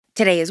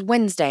Today is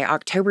Wednesday,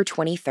 October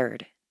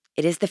 23rd.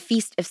 It is the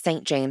Feast of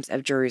St. James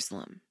of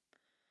Jerusalem.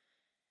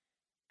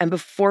 And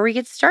before we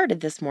get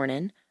started this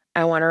morning,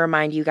 I want to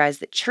remind you guys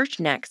that Church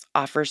Next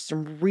offers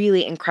some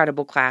really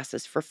incredible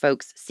classes for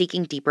folks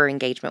seeking deeper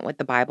engagement with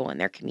the Bible in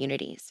their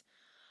communities.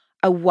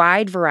 A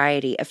wide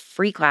variety of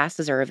free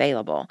classes are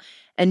available,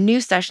 and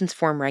new sessions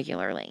form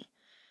regularly.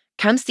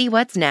 Come see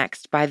what's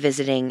next by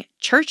visiting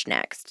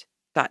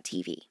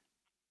churchnext.tv.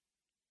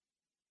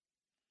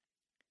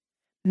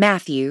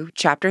 Matthew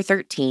chapter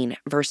 13,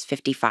 verse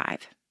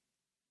 55.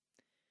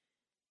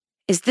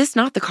 Is this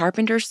not the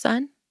carpenter's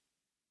son?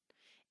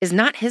 Is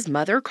not his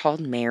mother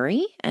called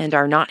Mary, and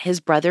are not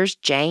his brothers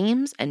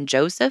James and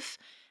Joseph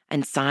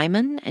and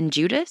Simon and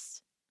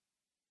Judas?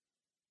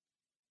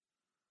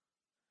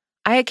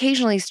 I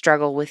occasionally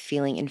struggle with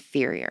feeling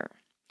inferior,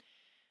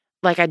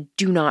 like I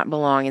do not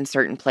belong in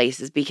certain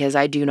places because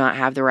I do not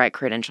have the right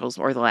credentials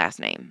or the last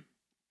name.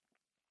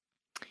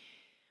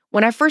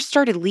 When I first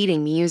started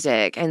leading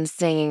music and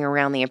singing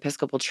around the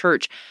Episcopal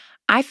Church,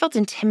 I felt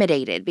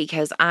intimidated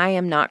because I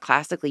am not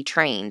classically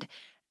trained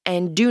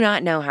and do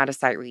not know how to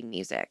sight read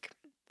music.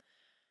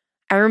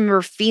 I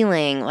remember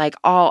feeling like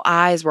all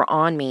eyes were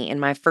on me in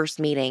my first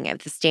meeting of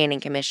the Standing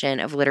Commission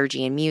of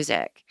Liturgy and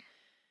Music.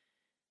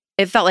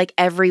 It felt like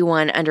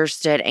everyone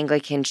understood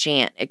Anglican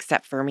chant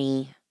except for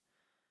me.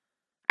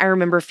 I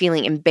remember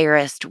feeling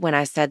embarrassed when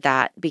I said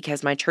that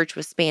because my church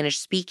was Spanish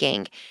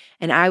speaking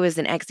and I was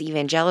an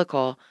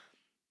ex-evangelical.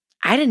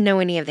 I didn't know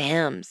any of the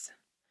hymns.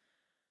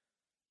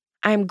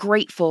 I am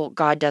grateful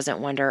God doesn't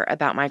wonder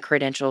about my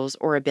credentials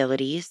or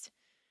abilities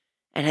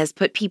and has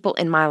put people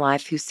in my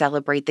life who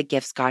celebrate the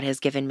gifts God has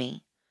given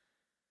me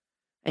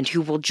and who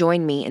will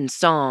join me in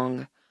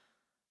song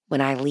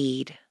when I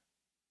lead.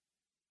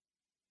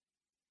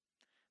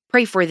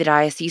 Pray for the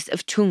Diocese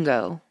of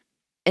Tungo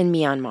in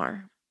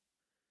Myanmar.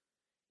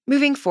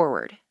 Moving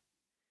forward,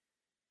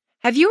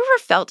 have you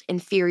ever felt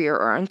inferior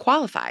or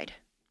unqualified?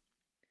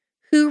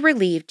 Who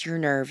relieved your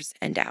nerves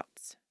and doubts?